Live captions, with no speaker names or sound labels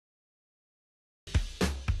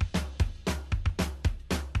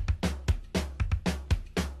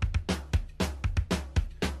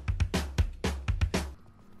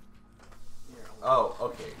Oh,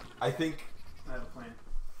 okay. I think... I have a plan.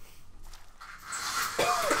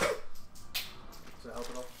 Does that help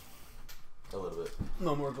at all? A little bit.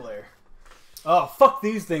 No more glare. Oh, fuck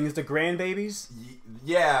these things, the Grandbabies.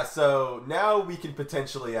 Yeah, so now we can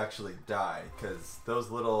potentially actually die, because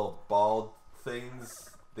those little bald things,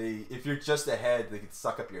 if you're just ahead, they can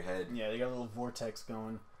suck up your head. Yeah, they got a little vortex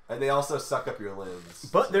going. And they also suck up your limbs.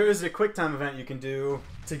 But there is a quick time event you can do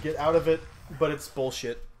to get out of it, but it's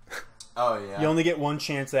bullshit. Oh, yeah. You only get one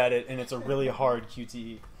chance at it, and it's a really hard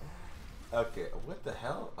QTE. Okay, what the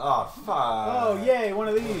hell? Oh, fuck. Oh, yay, one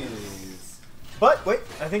of these. But, wait,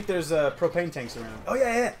 I think there's propane tanks around. Oh,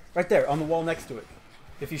 yeah, right there, on the wall next to it.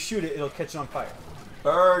 If you shoot it, it'll catch it on fire.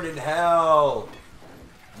 Burn in hell,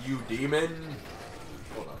 you demon.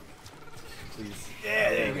 Hold on. Please. Yeah,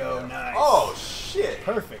 there you go, nice. Oh, shit.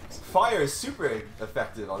 Perfect. Fire is super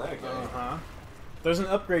effective on that guy. Uh-huh. There's an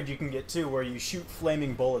upgrade you can get, too, where you shoot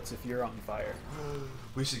flaming bullets if you're on fire.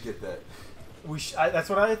 We should get that. That's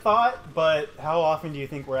what I thought, but how often do you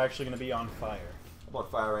think we're actually going to be on fire? I'm on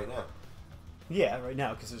fire right now. Yeah, right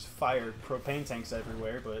now, because there's fire propane tanks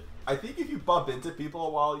everywhere, but... I think if you bump into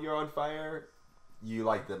people while you're on fire, you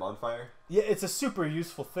light them on fire. Yeah, it's a super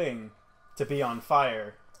useful thing to be on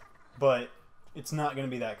fire, but it's not going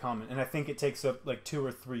to be that common. And I think it takes up like 2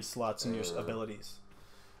 or 3 slots in your abilities.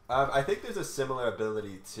 I think there's a similar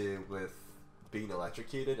ability to with being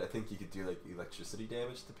electrocuted. I think you could do like electricity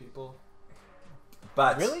damage to people.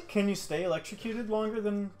 But really, can you stay electrocuted longer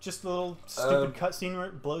than just the little stupid cutscene where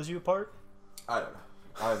it blows you apart? I don't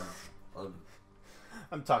know.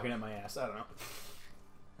 I'm talking at my ass. I don't know.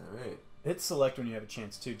 All right. Hit select when you have a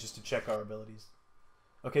chance too, just to check our abilities.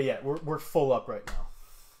 Okay, yeah, we're full up right now.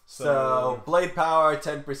 So blade power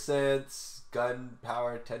 10%, gun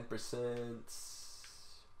power 10%.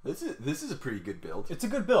 This is a pretty good build. It's a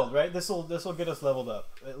good build, right? This'll get us leveled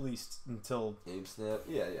up at least until game snap.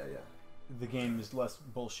 Yeah. The game is less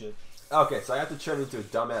bullshit. Okay, so I have to turn into a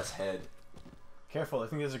dumbass head. Careful, I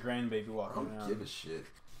think there's a grandbaby walking around. I don't give a shit.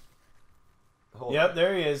 Yep,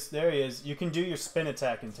 there he is. There he is. You can do your spin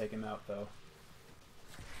attack and take him out, though.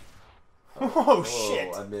 Oh,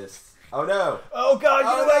 shit! I missed. Oh no! Oh god!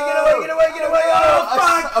 Get away!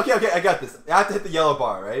 Oh fuck! Okay, I got this. I have to hit the yellow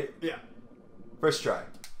bar, right? Yeah. First try.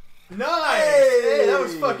 Nice! Hey, that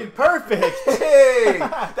was fucking perfect! Hey!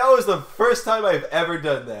 That was the first time I've ever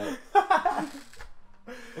done that.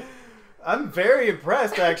 I'm very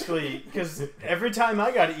impressed, actually, because every time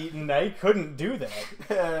I got eaten, I couldn't do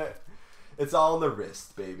that. It's all in the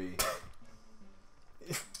wrist, baby.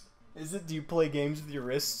 Is it? Do you play games with your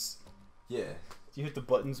wrists? Yeah. Do you hit the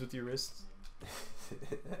buttons with your wrists?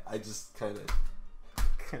 I just kind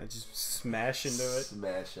of just smash into it.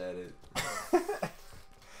 Smash at it.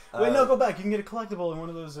 Wait, no, go back. You can get a collectible in one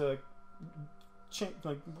of those tomb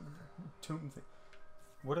things.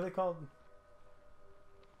 What are they called?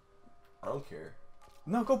 I don't care.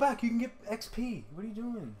 No, go back. You can get XP. What are you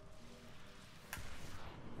doing?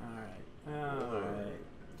 Alright.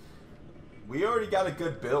 We already got a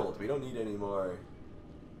good build. We don't need any more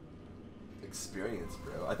experience,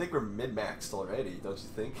 bro. I think we're min-maxed already, don't you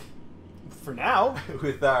think? For now.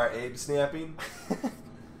 With our aim snapping.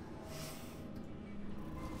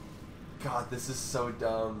 God, this is so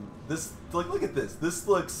dumb. This, look at this. This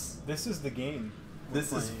looks... This is the game.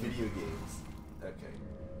 This is video games. Okay.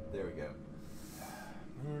 There we go.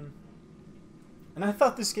 Man. And I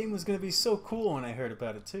thought this game was going to be so cool when I heard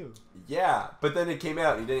about it, too. Yeah, but then it came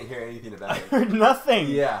out and you didn't hear anything about it. I heard nothing.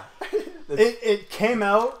 Yeah. It came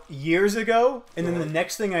out years ago, and then the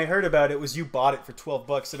next thing I heard about it was you bought it for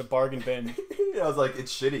 $12 at a bargain bin. I was like,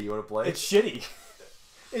 it's shitty. You want to play it? It's shitty.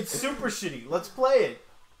 It's super shitty. Let's play it.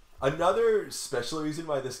 Another special reason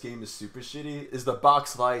why this game is super shitty is the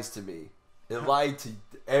box lies to me. It lied to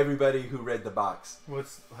everybody who read the box.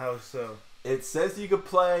 How so? It says you can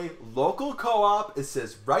play local co-op. It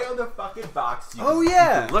says right on the fucking box. You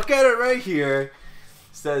can look at it right here. It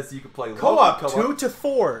says you can play co-op local 2 to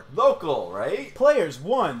 4. Local, right? Players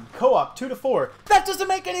 1. Co-op 2 to 4. That doesn't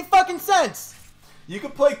make any fucking sense. You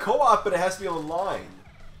can play co-op, but it has to be online.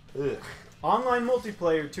 Ugh. Online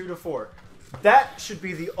multiplayer 2 to 4. That should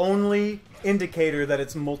be the only indicator that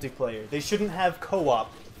it's multiplayer. They shouldn't have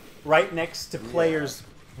co-op right next to players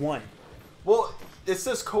 1. Well, it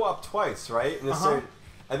says co-op twice, right? And,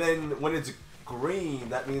 and then when it's green,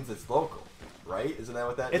 that means it's local, right? Isn't that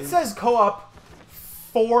what that means? It says co-op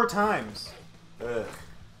 4 times. Ugh.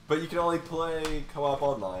 But you can only play co-op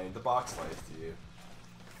online. The box lies to you.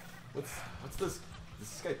 What's this? Is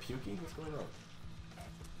this guy puking? What's going on?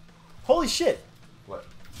 Holy shit! What?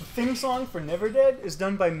 The theme song for NeverDead is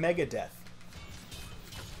done by Megadeth.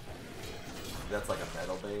 That's like a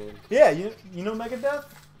metal band. Yeah, you know Megadeth?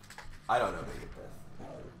 I don't know Megadeth.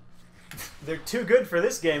 They're too good for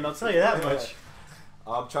this game, I'll tell you that much.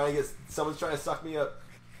 I'm trying to get... Someone's trying to suck me up.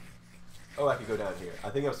 Oh, I can go down here. I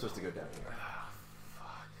think I'm supposed to go down here.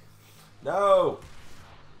 Fuck. No!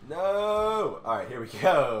 No! Alright, here we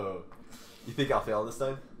go. You think I'll fail this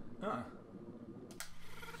time?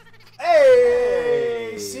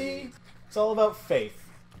 Hey! See? It's all about faith.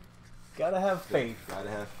 Gotta have faith. Gotta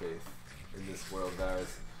have faith in this world of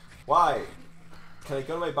ours. Why? Can I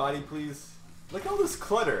go to my body, please? Look at all this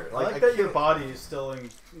clutter. I like that your body is still in,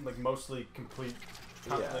 like, mostly complete.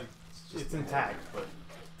 Yeah, like, it's intact, but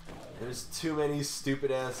there's too many stupid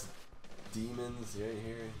ass demons right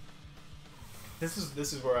here. This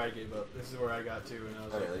is where I gave up. This is where I got to, and I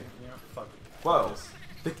was like, really? you know, fuck. Whoa!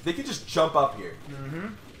 They could just jump up here. Mm-hmm.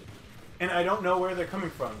 And I don't know where they're coming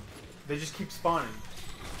from. They just keep spawning.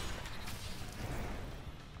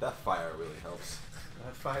 That fire really helps.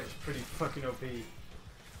 That fire is pretty fucking OP.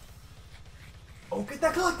 Oh, get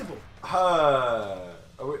that collectible!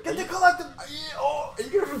 Get the collectible! Are you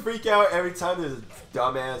gonna freak out every time there's a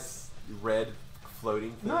dumbass red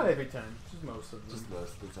floating thing? Not every time. Just most of them. Just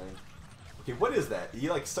most of the time. Okay, what is that? He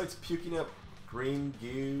like starts puking up green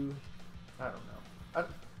goo. I don't know.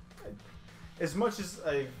 As much as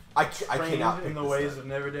I cannot trained pick in the this ways up. of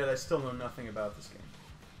NeverDead, I still know nothing about this game.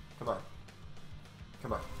 Come on.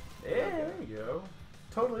 Come on. Yeah, there you go.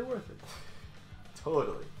 Totally worth it.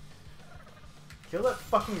 Totally. Kill that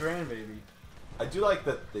fucking grandbaby. I do like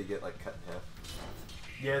that they get like cut in half.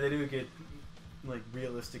 Yeah, they do get like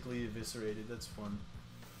realistically eviscerated. That's fun.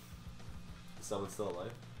 Is someone still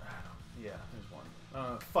alive? Yeah, there's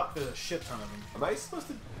one. Fuck, there's a shit ton of them. Am I supposed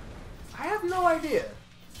to? I have no idea.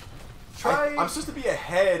 Try. I'm supposed to be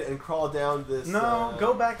ahead and crawl down this. No,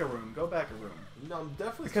 go back a room. Go back a room. No, I'm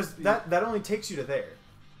definitely because that only takes you to there.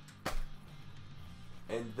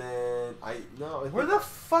 And then Where the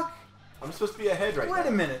fuck? I'm supposed to be ahead right now. Wait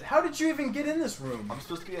a minute. How did you even get in this room? I'm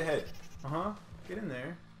supposed to be ahead. Uh-huh. Get in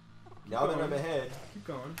there. Now that I'm ahead. Keep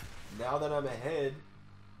going. Now that I'm ahead,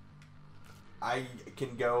 I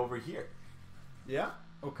can go over here. Yeah.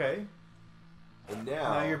 Okay. And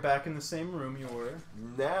now you're back in the same room you were.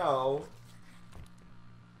 Now.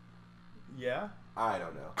 Yeah. I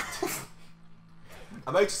don't know.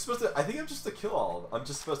 Am I just supposed to? I think I'm just to kill all. I'm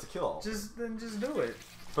just supposed to kill all. Just do it.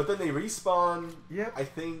 But then they respawn. Yep. I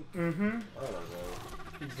think. Mm-hmm. I don't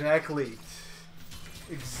know. Exactly.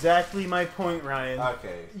 Exactly my point, Ryan.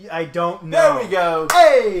 Okay. I don't know. There we go.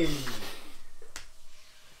 Hey!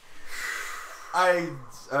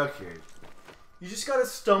 Okay. You just gotta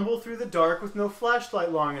stumble through the dark with no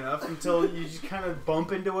flashlight long enough until you just kind of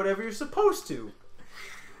bump into whatever you're supposed to.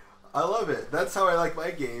 I love it. That's how I like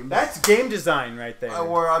my games. That's game design right there.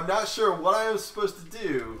 Where I'm not sure what I am supposed to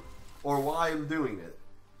do or why I'm doing it.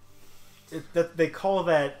 They call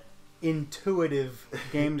that intuitive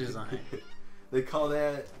game design. They call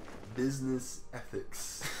that business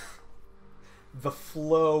ethics. The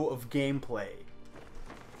flow of gameplay.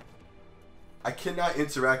 I cannot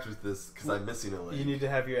interact with this because I'm missing a leg. You need to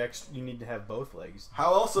have both legs.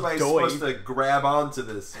 How else am I supposed to grab onto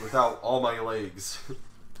this without all my legs?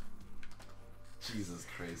 Jesus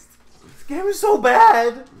Christ. This game is so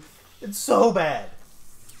bad. It's so bad.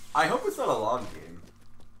 I hope it's not a long game.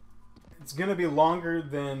 It's gonna be longer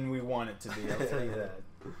than we want it to be. I'll tell you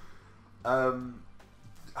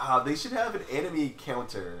that. They should have an enemy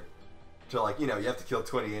counter to, like, you know, you have to kill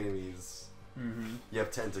 20 enemies. Mm-hmm. You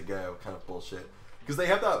have 10 to go, kind of bullshit. Because they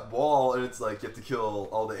have that wall, and it's like you have to kill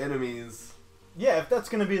all the enemies. Yeah, if that's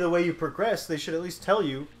gonna be the way you progress, they should at least tell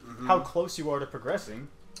you how close you are to progressing.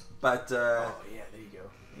 But oh yeah, there you go.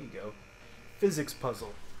 There you go. Physics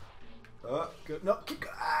puzzle. Good. No, keep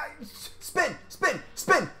spin, spin,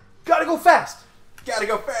 spin. Gotta go fast. Gotta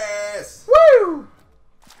go fast. Woo!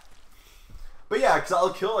 But yeah, because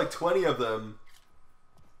I'll kill like 20 of them,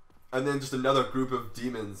 and then just another group of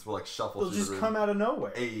demons will like shuffle. They'll through just the room. come out of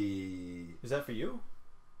nowhere. Hey. Is that for you?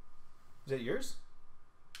 Is that yours?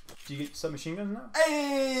 Do you get submachine guns now?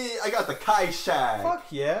 Hey! I got the Kai Shag. Fuck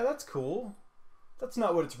yeah, that's cool. That's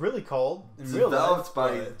not what it's really called in real life. Developed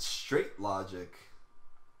by Straight Logic.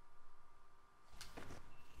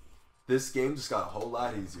 This game just got a whole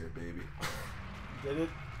lot easier, baby. Did it?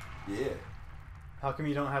 Yeah. How come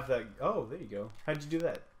you don't have that? Oh, there you go. How'd you do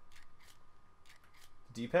that?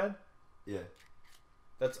 D-pad? Yeah.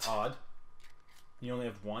 That's odd. You only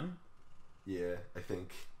have one? Yeah, I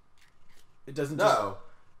think. It doesn't No.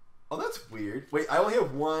 Oh, that's weird. Wait, I only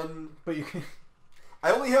have one. But you can...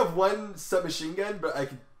 I only have one submachine gun, but I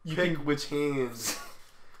can pick which hands.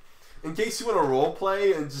 In case you want to role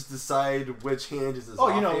play and just decide which hand is his Oh,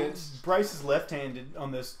 you know, offhand. Bryce is left-handed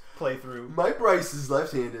on this playthrough. My Bryce is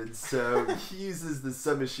left-handed, so he uses the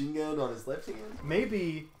submachine gun on his left hand.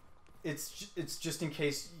 Maybe it's just in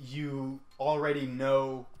case you already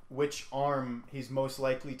know which arm he's most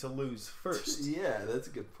likely to lose first. Yeah, that's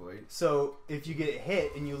a good point. So if you get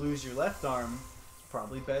hit and you lose your left arm,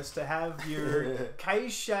 probably best to have your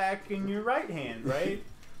Kaishak in your right hand, right?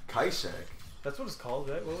 Kaishak? That's what it's called,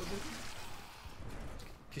 right? What was it?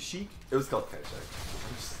 Kashyyyk? It was called Kaishak.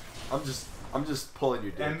 I'm just pulling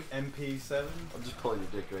your dick. MP7? I'm just pulling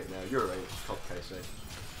your dick right now. You're right. It's called Kaishak.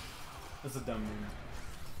 That's a dumb name.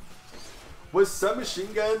 Was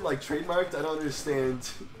submachine gun like trademarked? I don't understand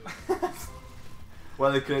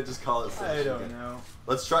why they couldn't just call it submachine gun. I don't know.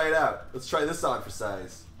 Let's try it out. Let's try this on for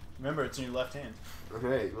size. Remember, it's in your left hand.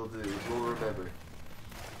 Alright, we'll do. We'll remember.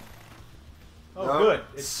 Oh, No. good.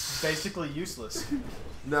 It's basically useless.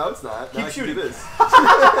 No, it's not. Keep Now I can shooting. do this.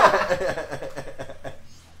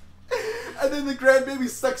 And then the grandbaby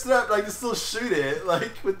sucks it up and I can still shoot it. Like,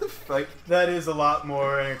 what the fuck? That is a lot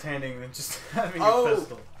more entertaining than just having a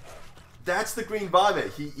pistol. That's the green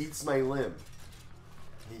vomit. He eats my limb.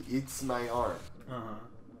 He eats my arm. Uh-huh.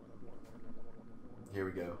 Here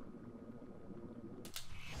we go.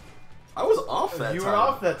 I was off that time. You were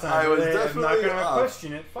off that time. I was I'm definitely not gonna off.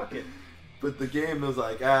 question it. Fuck it. But the game was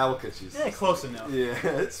like, we'll catch you. Yeah, close enough. Yeah,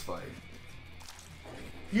 it's fine.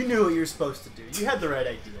 You knew what you were supposed to do. You had the right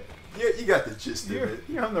idea. Yeah, you got the gist of it.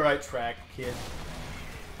 You're on the right track, kid.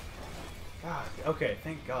 God, okay,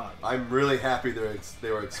 thank God. I'm really happy they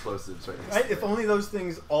were explosives right now. Right? If only those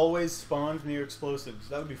things always spawned near explosives,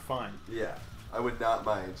 that would be fine. Yeah, I would not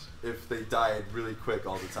mind if they died really quick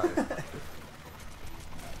all the time. Could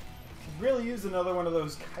really use another one of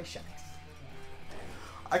those Kaishaks.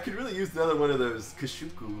 I could really use another one of those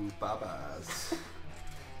Kashuku Babas.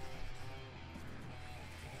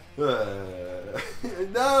 No!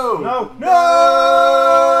 No! No!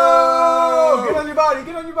 Get on your body!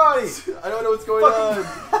 Get on your body! I don't know what's going on.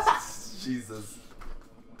 Jesus.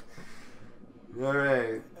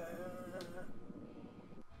 Alright.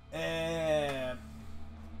 And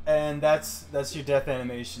that's your death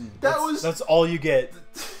animation. That's that's all you get.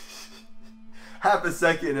 half a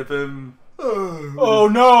second of him. Oh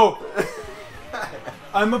no!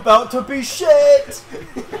 I'm about to be shit!